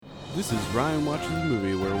This is Ryan Watches a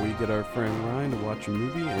Movie, where we get our friend Ryan to watch a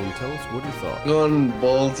movie and tell us what he thought. Going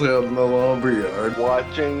balls out in the lumberyard.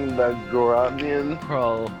 Watching the Grunion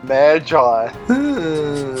Crawl. Magi.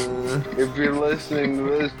 If you're listening to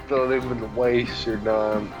this, don't even waste your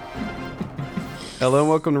time. Hello and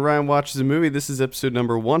welcome to Ryan Watches a Movie. This is episode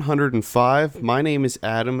number 105. My name is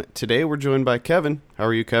Adam. Today we're joined by Kevin. How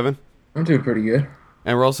are you, Kevin? I'm doing pretty good.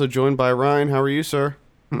 And we're also joined by Ryan. How are you, sir?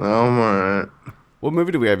 I'm alright. What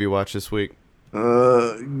movie do we have you watch this week? Shit,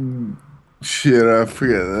 I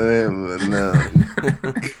forget the name of it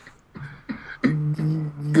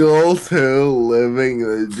now. Goal 2, Living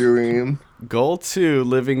the Dream. Goal 2,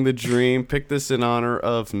 Living the Dream. Picked this in honor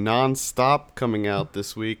of Non-Stop coming out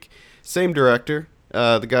this week. Same director.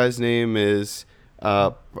 The guy's name is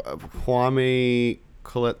Kwame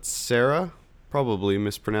Colette-Serra. Probably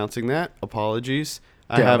mispronouncing that. Apologies.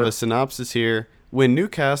 I have a synopsis here. When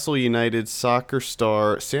Newcastle United soccer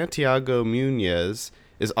star Santiago Munez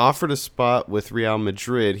is offered a spot with Real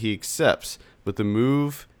Madrid, he accepts, but the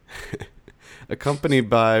move, accompanied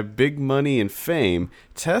by big money and fame,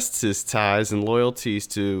 tests his ties and loyalties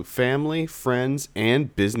to family, friends,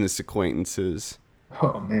 and business acquaintances.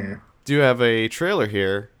 Oh, man. Do have a trailer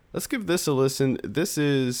here. Let's give this a listen. This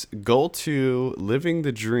is Goal 2, Living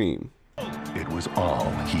the Dream. It was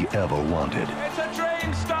all he ever wanted. It's a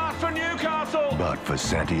dream start for Newcastle! But for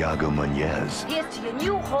Santiago Munez, Here's to your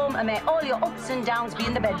new home, and may all your ups and downs be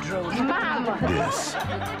in the bedroom. Mom! this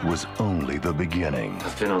was only the beginning.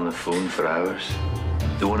 I've been on the phone for hours.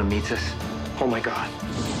 They want to meet us. Oh my God.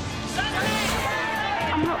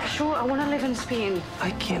 I'm not sure I want to live in Spain.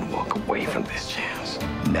 I can't walk away from this chance.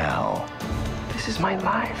 Now, This is my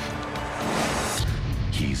life.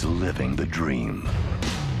 he's living the dream.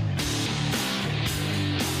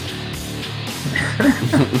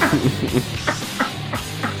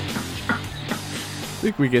 I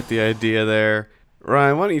think we get the idea there.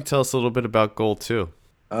 Ryan, why don't you tell us a little bit about Goal 2?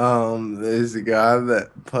 There's a guy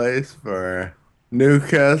that plays for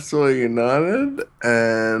Newcastle United,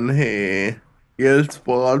 and he gets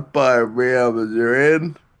bought by Real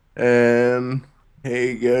Madrid, and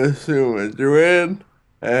he goes to Madrid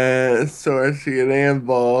and starts getting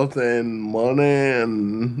involved in money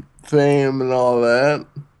and fame and all that.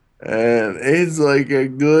 And he's like a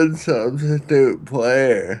good substitute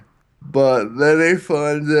player. But then he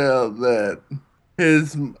finds out that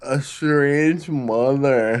his estranged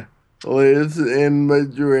mother lives in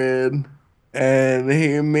Madrid, and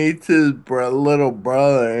he meets his little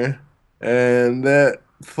brother, and that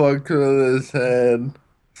fucks with his head,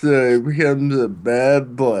 so he becomes a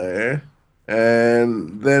bad player,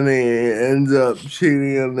 and then he ends up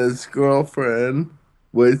cheating on his girlfriend,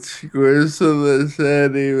 which screws with his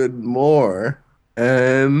head even more,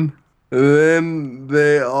 and then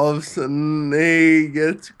all of a sudden he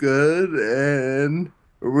gets good, and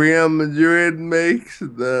Real Madrid makes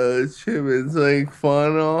the Champions League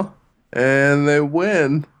final, and they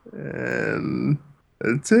win, and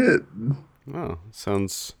that's it. Oh,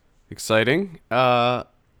 sounds exciting. The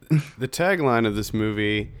tagline of this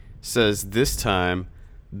movie says, "This time,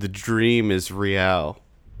 the dream is real."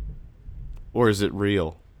 Or is it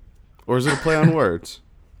real? Or is it a play on words?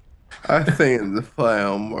 I think it's a play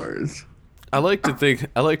on words. I like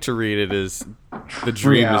to read it as the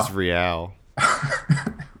dream Real. is real.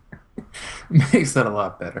 Makes that a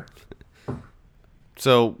lot better.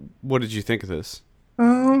 So, what did you think of this?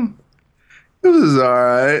 It was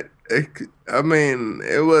alright.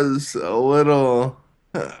 It was a little,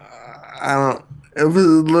 it was a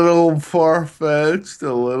little far-fetched,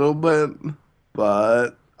 a little bit,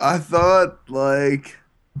 but I thought, like,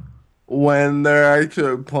 when they're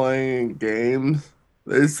actually playing games,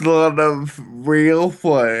 there's a lot of real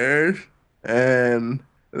players, and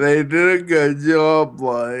they did a good job,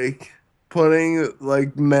 like,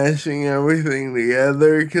 meshing everything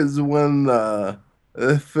together, because when the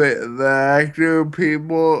actor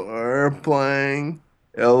people are playing,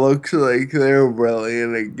 it looks like they're really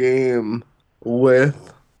in a game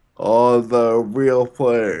with all the real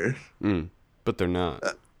players. But they're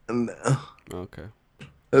not. And Okay.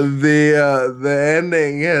 the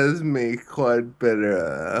ending has me quite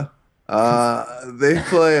bitter. They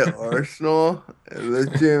play at Arsenal in the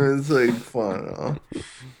Champions League final.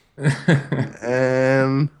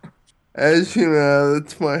 And as you know,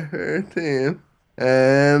 that's my favorite team.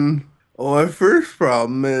 And my first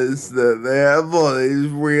problem is that they have all these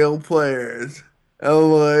real players.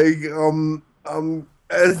 And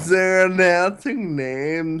as they're announcing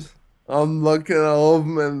names, I'm looking at all of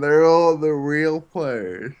them, and they're all the real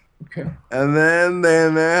players. Okay. And then they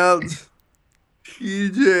announce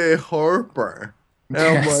PJ Harper. And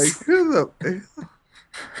I'm like, Yes. who the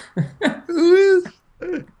Who is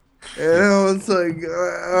that? And I was like,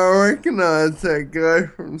 I recognize that guy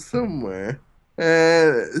from somewhere.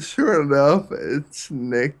 And sure enough, it's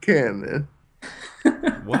Nick Cannon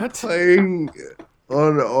What? playing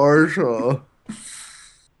on Arsenal.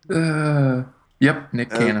 Yep, Nick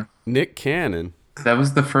Cannon. Nick Cannon. That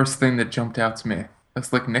was the first thing that jumped out to me. I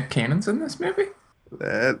was like, Nick Cannon's in this movie?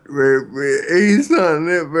 He's not in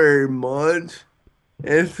it very much.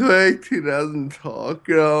 In fact, he doesn't talk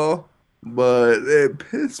at all. But it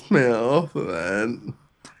pissed me off that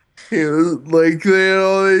he was like, they had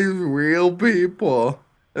all these real people,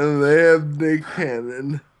 and they have Nick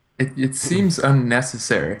Cannon. It seems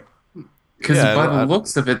unnecessary. Because Yeah, by the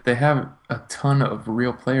looks of it, they have a ton of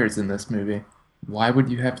real players in this movie. Why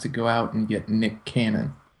would you have to go out and get Nick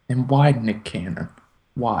Cannon? And why Nick Cannon?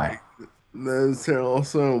 Why? That's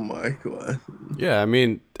also my question. Yeah, I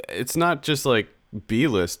mean, it's not just like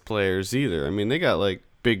B-list players either. I mean, they got like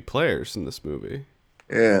big players in this movie.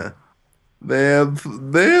 Yeah, they have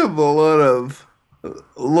a lot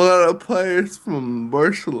of players from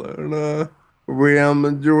Barcelona, Real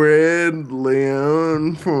Madrid,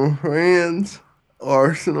 Lyon from France,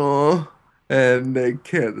 Arsenal, and Nick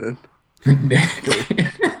Cannon. Nick Cannon.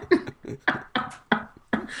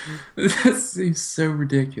 That seems so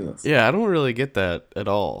ridiculous. Yeah, I don't really get that at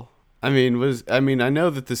all. I mean, I know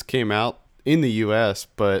that this came out in the US,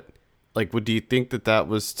 but like, do you think that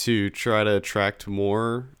was to try to attract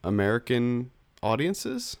more American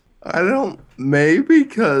audiences? I don't, maybe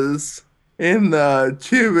because in the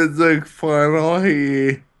Champions League final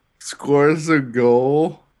he scores a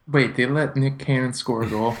goal. Wait, they let Nick Cannon score a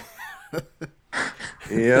goal?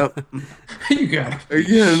 Yep. You gotta be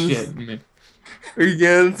Again. shitting me.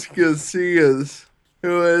 Against Casillas,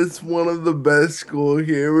 who is one of the best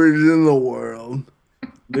goalkeepers in the world.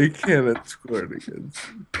 They cannot score against.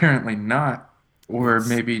 Apparently not. Or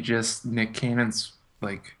maybe just Nick Cannon's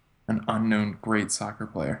like an unknown great soccer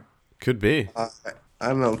player. Could be. I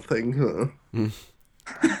don't think so.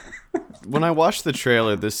 When I watched the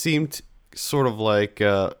trailer, this seemed sort of like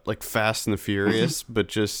Fast and the Furious, but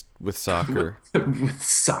just with soccer. With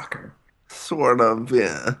soccer. Sort of,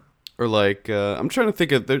 yeah. Or like, I'm trying to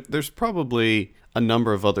think of, there's probably a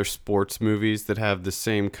number of other sports movies that have the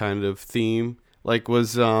same kind of theme. Like,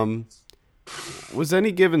 was Any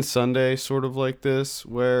Given Sunday sort of like this,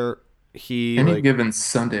 where he Any Given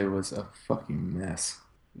Sunday was a fucking mess.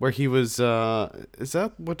 Where he was, is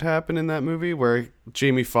that what happened in that movie? Where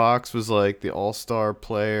Jamie Foxx was like the all-star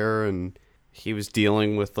player and he was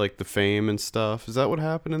dealing with like the fame and stuff. Is that what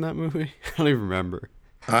happened in that movie? I don't even remember.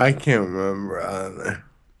 I can't remember either.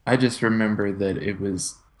 I just remember that it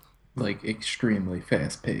was like extremely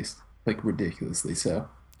fast-paced, like ridiculously so.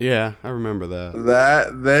 Yeah, I remember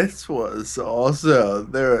that. This was also,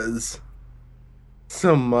 there was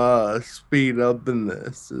some speed up in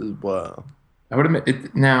this as well. I would admit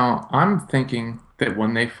it. Now, I'm thinking that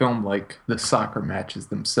when they film like the soccer matches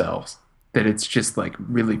themselves, that it's just like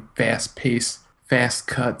really fast-paced, fast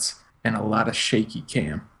cuts, and a lot of shaky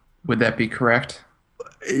cam. Would that be correct?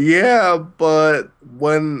 Yeah, but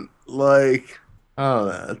when, like, I don't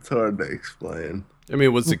know, it's hard to explain. I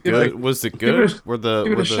mean, was it good? Was it good?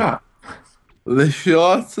 Give it a shot. The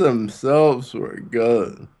shots themselves were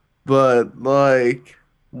good, but, like,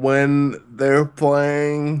 when they're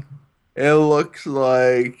playing, it looks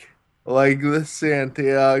like the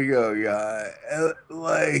Santiago guy,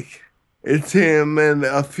 like, it's him and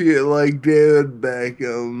a few, like, David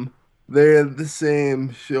Beckham, they had the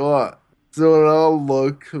same shot. So it all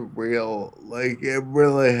looks real, like it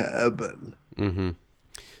really happened. Mm-hmm.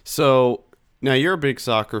 So now you're a big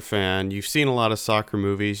soccer fan. You've seen a lot of soccer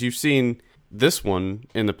movies. You've seen this one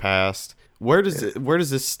in the past. Where does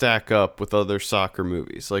this stack up with other soccer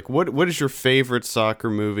movies? Like, what is your favorite soccer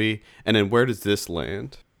movie, and then where does this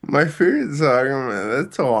land? My favorite soccer movie,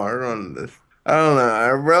 that's a hard one. I don't know. I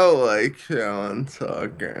really like showing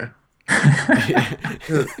soccer.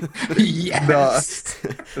 Yes.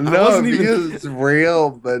 No, because it's real,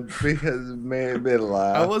 but because it made me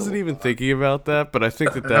laugh. I wasn't even thinking about that, but I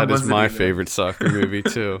think that is my favorite soccer movie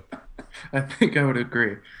too. I think I would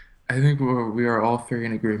agree. I think we are all three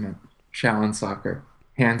in agreement. Shaolin Soccer,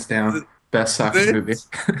 hands down, best soccer movie.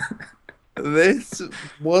 This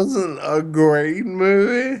wasn't a great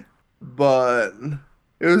movie, but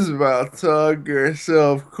it was about soccer,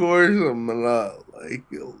 so of course I'm gonna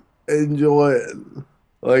enjoy it.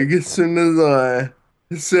 Like, as soon as I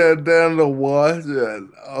sat down to watch it,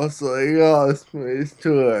 I was like, oh, this movie's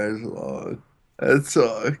 2 hours long. That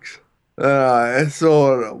sucks. I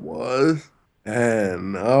saw what it was,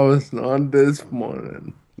 and I was not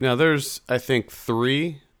disappointed. Now, there's, I think,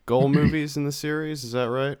 3 goal movies in the series. Is that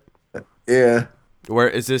right? Yeah. Where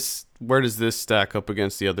does this stack up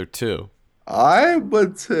against the other two? I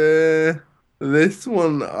would say this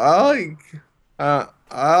one, I like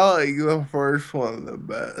the first one the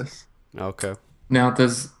best. Okay. Now,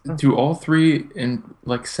 do all three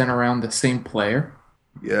center around the same player?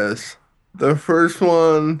 Yes. The first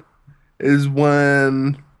one is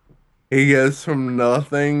when he gets from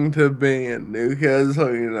nothing to being at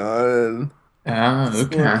Newcastle United. Oh, When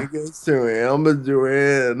okay. he gets to Real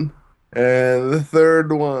Madrid. And the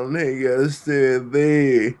third one, he goes to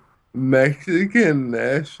the Mexican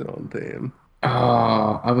national team.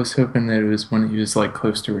 Oh, I was hoping that it was when he was like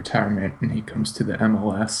close to retirement and he comes to the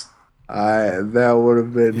MLS. That would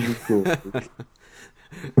have been cool.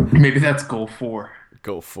 Maybe that's goal 4.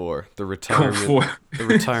 Goal 4. The Goal retirement. 4. The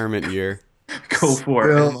retirement year. Goal 4.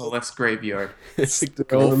 Still- MLS graveyard.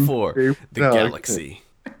 Goal 4. Still The Galaxy.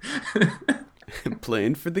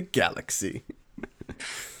 Playing for the Galaxy.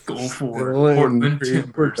 Goal 4. Still in Portland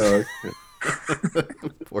Timbers. pre-production.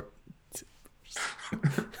 Poor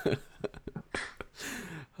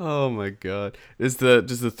Oh my God! Does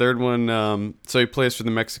the third one? So he plays for the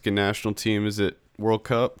Mexican national team. Is it World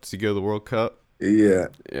Cup? Does he go to the World Cup? Yeah.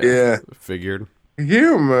 Figured. I can't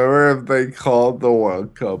remember if they called the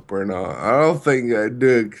World Cup or not. I don't think they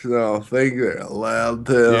do because I don't think they're allowed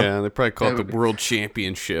to. Yeah, they probably call it the World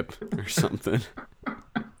Championship or something.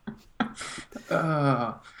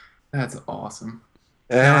 That's awesome.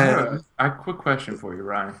 And I have a quick question for you,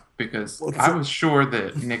 Ryan, because What's I up? was sure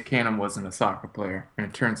that Nick Cannon wasn't a soccer player, and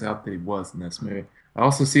it turns out that he was in this movie. I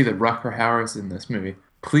also see that Rutger Hauer's in this movie.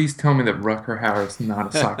 Please tell me that Rutger Hauer's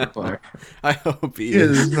not a soccer player. I hope he He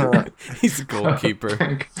is is. not. He's a goalkeeper.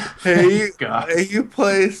 he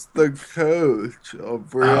plays the coach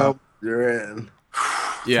of Real Madrid.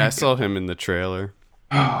 Yeah, I saw him in the trailer.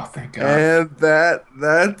 Oh, thank God. And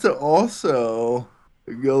that's also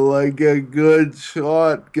like a good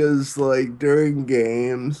shot because like during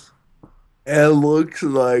games, it looks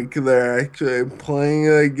like they're actually playing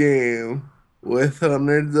a game with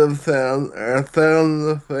hundreds of thousands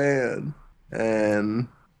of fans, and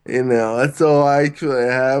it's all actually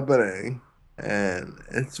happening, and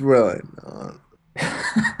it's really not.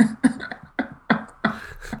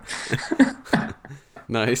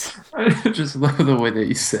 Nice. I just love the way that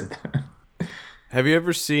you said that. Have you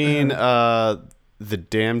ever seen The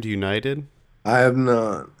Damned United? I have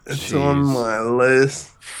not. It's on Jeez. my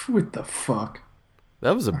list. What the fuck?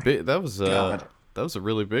 That was a big. That was God. a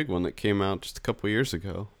really big one that came out just a couple years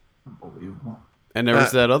ago. Unbelievable. And there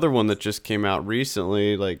was that other one that just came out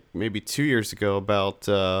recently, like maybe 2 years ago, about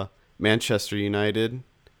Manchester United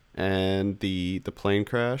and the plane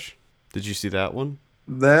crash. Did you see that one?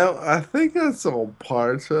 I think I saw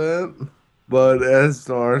parts of it, but as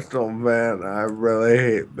an Arsenal fan, I really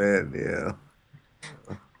hate Man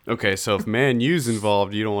U. Okay, so if Man U's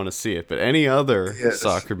involved, you don't want to see it, but any other Yes.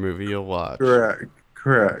 soccer movie you'll watch.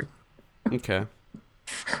 Correct. Okay.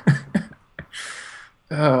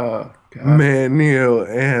 Oh, God. Man U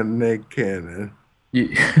and Nick Cannon.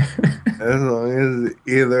 Yeah. As long as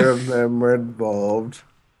either of them are involved,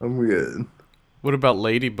 I'm good. What about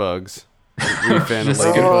Ladybugs? Are you a fan of Just-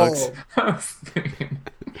 Ladybugs? I was thinking.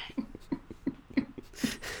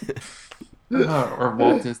 Or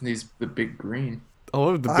Walt Disney's The Big Green.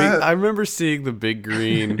 Oh, I remember seeing The Big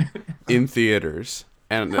Green in theaters,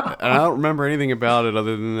 and I don't remember anything about it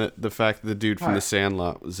other than the fact that the dude from The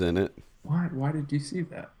Sandlot was in it. Why did you see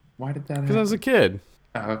that? Why did that happen? Because I was a kid.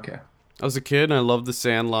 Oh, okay. I was a kid, and I loved The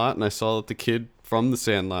Sandlot, and I saw that the kid from The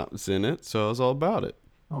Sandlot was in it, so I was all about it.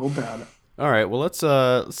 All about it. All right, well let's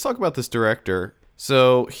talk about this director.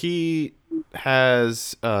 So he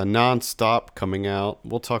has Non-Stop coming out.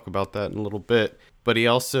 We'll talk about that in a little bit. But he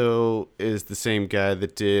also is the same guy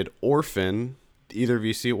that did Orphan. Either of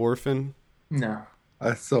you see Orphan? No.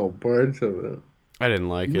 I saw parts of it. I didn't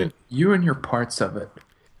like it. You and your parts of it.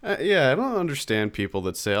 Yeah, I don't understand people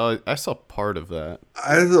that say, "Oh, I saw part of that."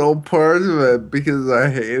 I saw parts of it because I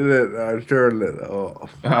hated it and I turned it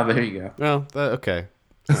off. Oh, there you go. Well, okay.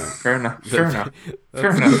 Fair enough. Fair enough.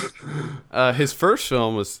 Fair enough. His first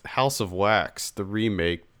film was House of Wax, the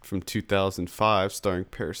remake from 2005, starring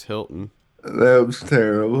Paris Hilton. That was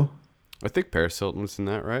terrible. I think Paris Hilton was in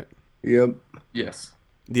that, right? Yep. Yes.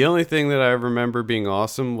 The only thing that I remember being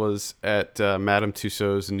awesome was at Madame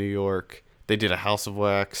Tussauds in New York. They did a House of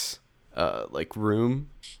Wax room,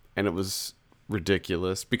 and it was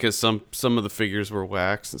ridiculous because some of the figures were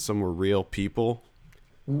wax and some were real people.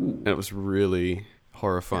 Ooh. And it was really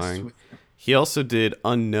horrifying. Yes, He also did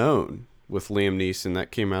Unknown with Liam Neeson. That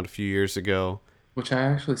came out a few years ago. which I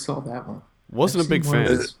actually saw that one. Wasn't I've a big seen one of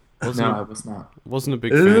fan. those- No, I was not. Wasn't a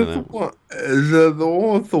big fan of that. Is it the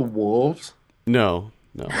one with the wolves? No.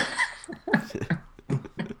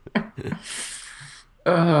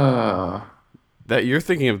 That you're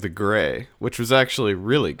thinking of The Gray, which was actually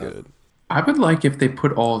really good. I would like if they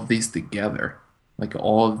put all of these together, like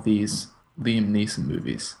all of these Liam Neeson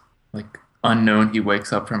movies, like Unknown. He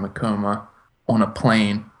wakes up from a coma on a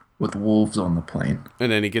plane with wolves on the plane,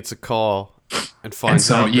 and then he gets a call and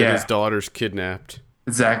finds out that his daughter's kidnapped.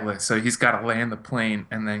 Exactly. So he's got to land the plane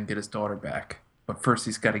and then get his daughter back. But first,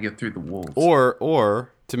 he's got to get through the wolves.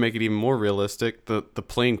 Or to make it even more realistic, the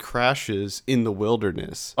plane crashes in the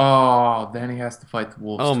wilderness. Oh, then he has to fight the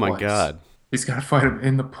wolves. Oh twice. my God! He's got to fight them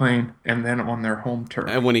in the plane and then on their home turf.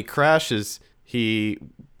 And when he crashes, he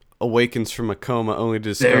awakens from a coma only to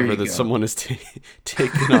discover that someone has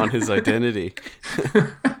taken on his identity.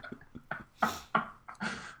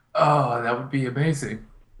 Oh, that would be amazing.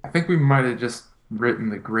 I think we might have just written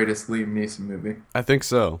the greatest Liam Neeson movie. I think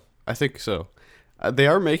so. They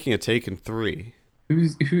are making a Taken 3.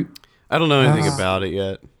 Who? I don't know anything about it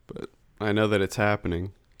yet, but I know that it's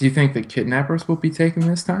happening. Do you think the kidnappers will be taken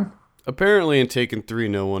this time? Apparently in Taken 3,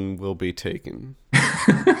 no one will be taken.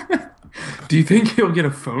 Do you think he'll get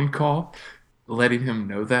a phone call letting him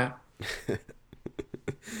know that?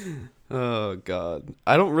 Oh, God.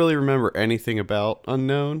 I don't really remember anything about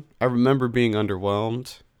Unknown. I remember being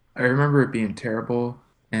underwhelmed. I remember it being terrible,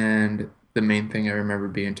 and the main thing I remember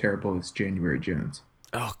being terrible is January Jones.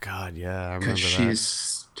 Oh, God, yeah, I remember that. Because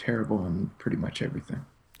she's terrible in pretty much everything.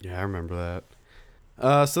 Yeah, I remember that.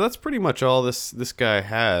 So that's pretty much all this guy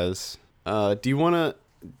has. Do you want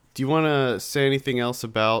to say anything else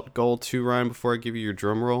about Goal 2, Ryan, before I give you your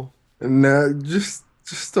drum roll? No, just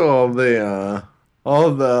all the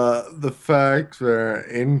facts are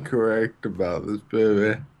incorrect about this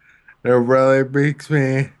movie. It really makes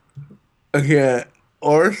me. Okay,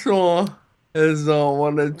 Arsenal has not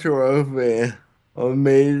won a trophy, a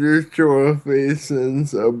major trophy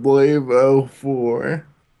since I believe 2004,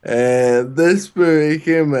 and this movie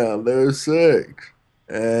came out in 2006,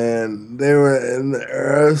 and they were in the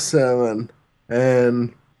 2007,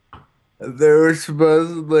 and they were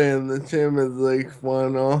supposedly in the Champions League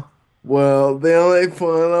final. Well, the only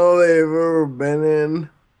final they've ever been in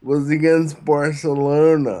was against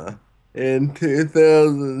Barcelona in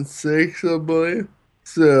 2006, I believe.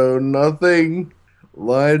 So nothing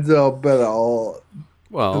lines up at all.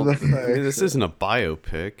 Well, this isn't a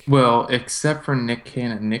biopic. Well, except for Nick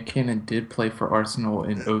Cannon. Nick Cannon did play for Arsenal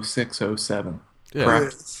in 06-07. Yeah.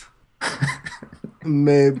 Correct?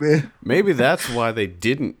 Maybe that's why they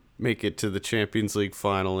didn't make it to the Champions League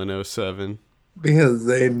final in 2007. Because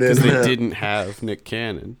they didn't have Nick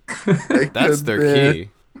Cannon. That's their key.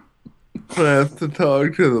 I have to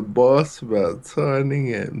talk to the boss about signing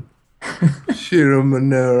in. Shoot him a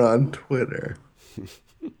note on Twitter.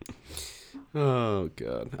 Oh,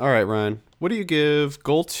 God. All right, Ryan. What do you give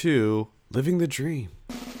Goal 2, Living the Dream?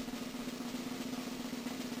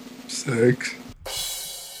 6.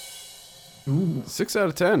 Ooh. 6 out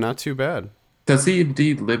of 10. Not too bad. Does he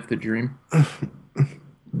indeed live the dream?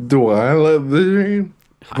 Do I live the dream?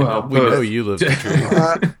 Well, we know you live the dream.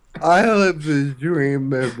 I live the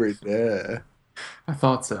dream every day. I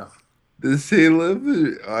thought so. Does he live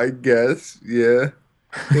the I guess, yeah.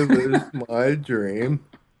 He lives my dream.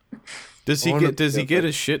 Does he get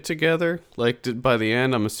his shit together? Like, by the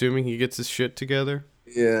end, I'm assuming he gets his shit together?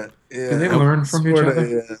 Yeah. Do they learn from each other?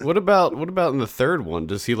 Yeah. What about in the third one?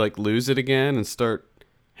 Does he, like, lose it again and start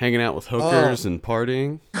hanging out with hookers and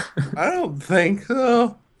partying? I don't think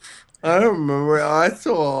so. I don't remember. I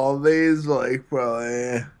saw all these, like,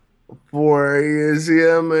 probably 4 years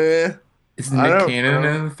ago, man. Is Nick Cannon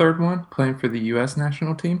in the third one, playing for the U.S.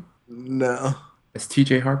 national team? No. Is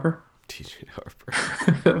T.J. Harper? T.J.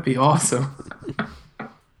 Harper. That'd be awesome.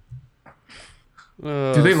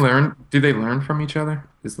 Do they learn from each other?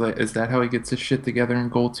 Is that how he gets his shit together in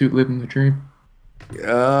Goal 2, Living the Dream?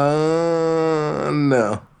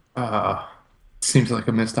 No. Seems like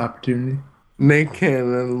a missed opportunity. Nick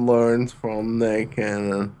Cannon learns from Nick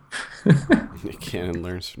Cannon. Nick Cannon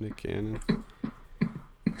learns from Nick Cannon.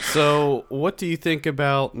 So, what do you think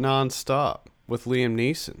about Non-Stop with Liam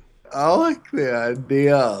Neeson? I like the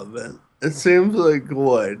idea of it. It seems like a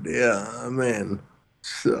good idea. I mean,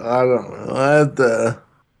 so I don't know.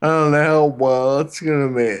 I don't know how well it's going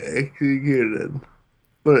to be executed,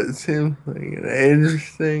 but it seems like an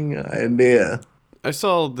interesting idea. I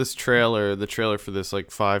saw the trailer for this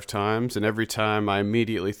like 5 times, and every time I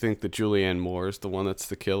immediately think that Julianne Moore is the one that's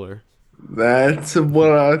the killer. That's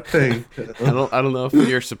what I think. I don't know if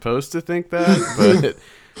you're supposed to think that,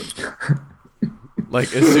 but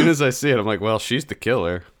Like, as soon as I see it, I'm like, well, she's the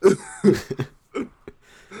killer.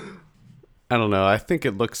 I don't know. I think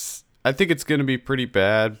it's going to be pretty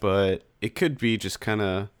bad, but it could be just kind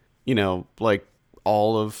of, like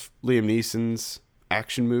all of Liam Neeson's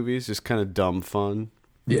action movies, just kind of dumb fun.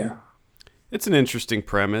 Yeah. It's an interesting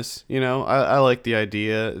premise, I like the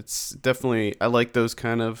idea. It's definitely, I like those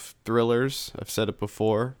kind of thrillers. I've said it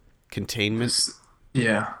before. Containment.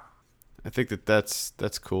 Yeah. I think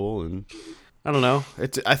that's cool, and I don't know.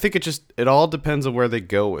 I think it all depends on where they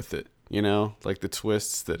go with it, like the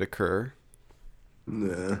twists that occur.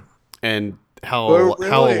 Yeah. And how But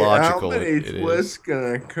how really, illogical how many it is. twists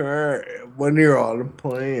gonna occur when you're on a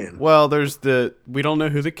plane? Well, we don't know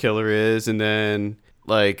who the killer is, and then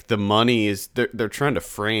like the money is they're trying to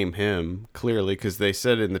frame him clearly because they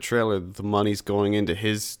said in the trailer that the money's going into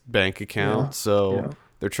his bank account, so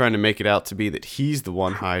they're trying to make it out to be that he's the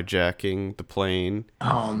one hijacking the plane.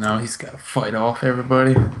 Oh no, he's got to fight off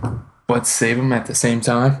everybody, but save him at the same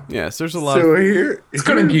time. Yes, there's a lot. It's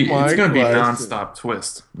gonna be nonstop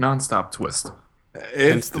twist.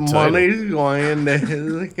 If the money's going into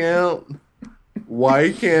his account,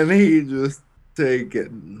 why can't he just take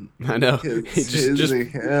it? I know. It's his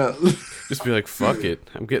account. Just be like, fuck it.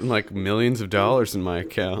 I'm getting like millions of dollars in my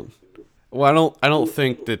account. Well, I don't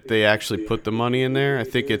think that they actually put the money in there. I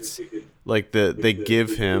think it's like they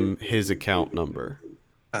give him his account number.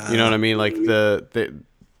 You know what I mean? Like the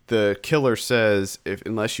killer says,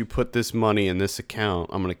 unless you put this money in this account,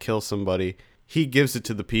 I'm gonna kill somebody. He gives it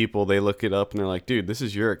to the people. They look it up and they're like, dude, this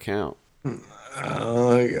is your account.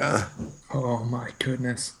 Oh yeah. Oh my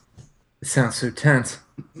goodness. It sounds so tense.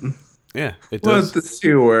 Yeah, it does. Let's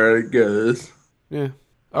see where it goes. Yeah.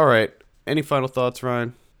 All right. Any final thoughts,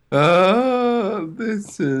 Ryan?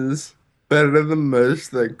 This is better than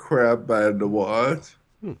most of the crap I had to watch.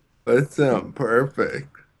 That's not perfect.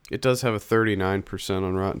 It does have a 39%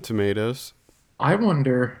 on Rotten Tomatoes. I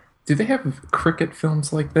wonder, do they have cricket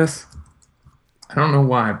films like this? I don't know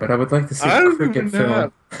why, but I would like to see a cricket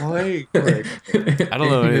film. Play cricket. I don't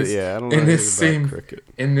know. I don't know anything about cricket.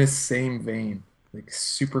 In this same vein, like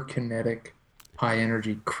super kinetic, high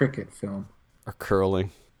energy cricket film. Or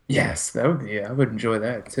curling. Yes, that would be. I would enjoy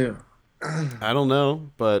that too. I don't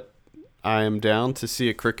know, but I am down to see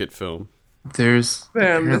a cricket film. There's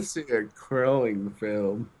down to see a curling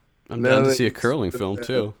film. I'm down to see a curling film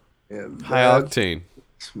too. Yeah, high octane.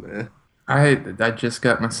 Man. I just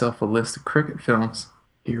got myself a list of cricket films.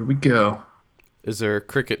 Here we go. Is there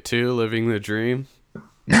Cricket 2, Living the Dream?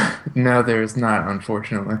 No, there is not,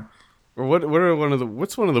 unfortunately. Or what's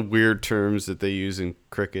one of the weird terms that they use in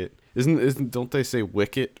cricket? Don't they say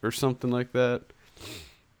wicket or something like that?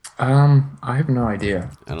 I have no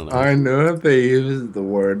idea. I don't know. I know if they use the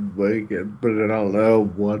word wicket, but I don't know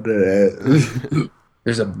what it is.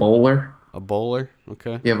 There's a bowler. A bowler?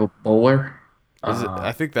 Okay. You have a bowler? Is it,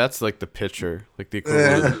 I think that's like the pitcher, like the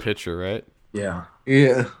equivalent of the pitcher, right? Yeah.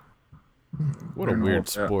 Yeah. What a weird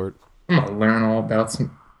sport. I'm going to learn all about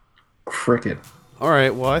some cricket. All right,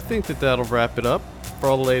 well, I think that'll wrap it up. For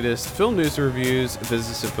all the latest film news and reviews, visit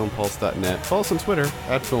us at filmpulse.net. Follow us on Twitter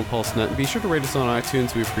at filmpulse.net, and be sure to rate us on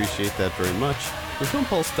iTunes. We appreciate that very much. For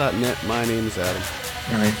filmpulse.net, my name is Adam.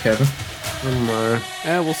 And I'm Kevin. I'm Ryan.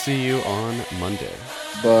 And we'll see you on Monday.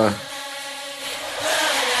 Bye.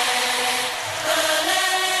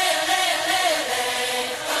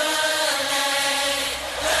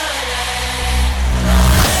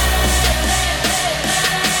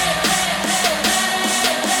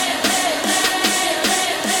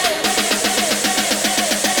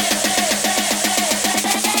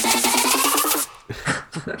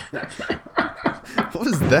 What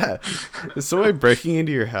was that? Is somebody breaking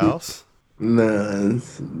into your house? No,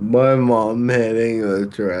 it's my mom hitting the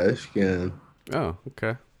trash can. Oh,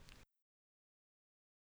 okay.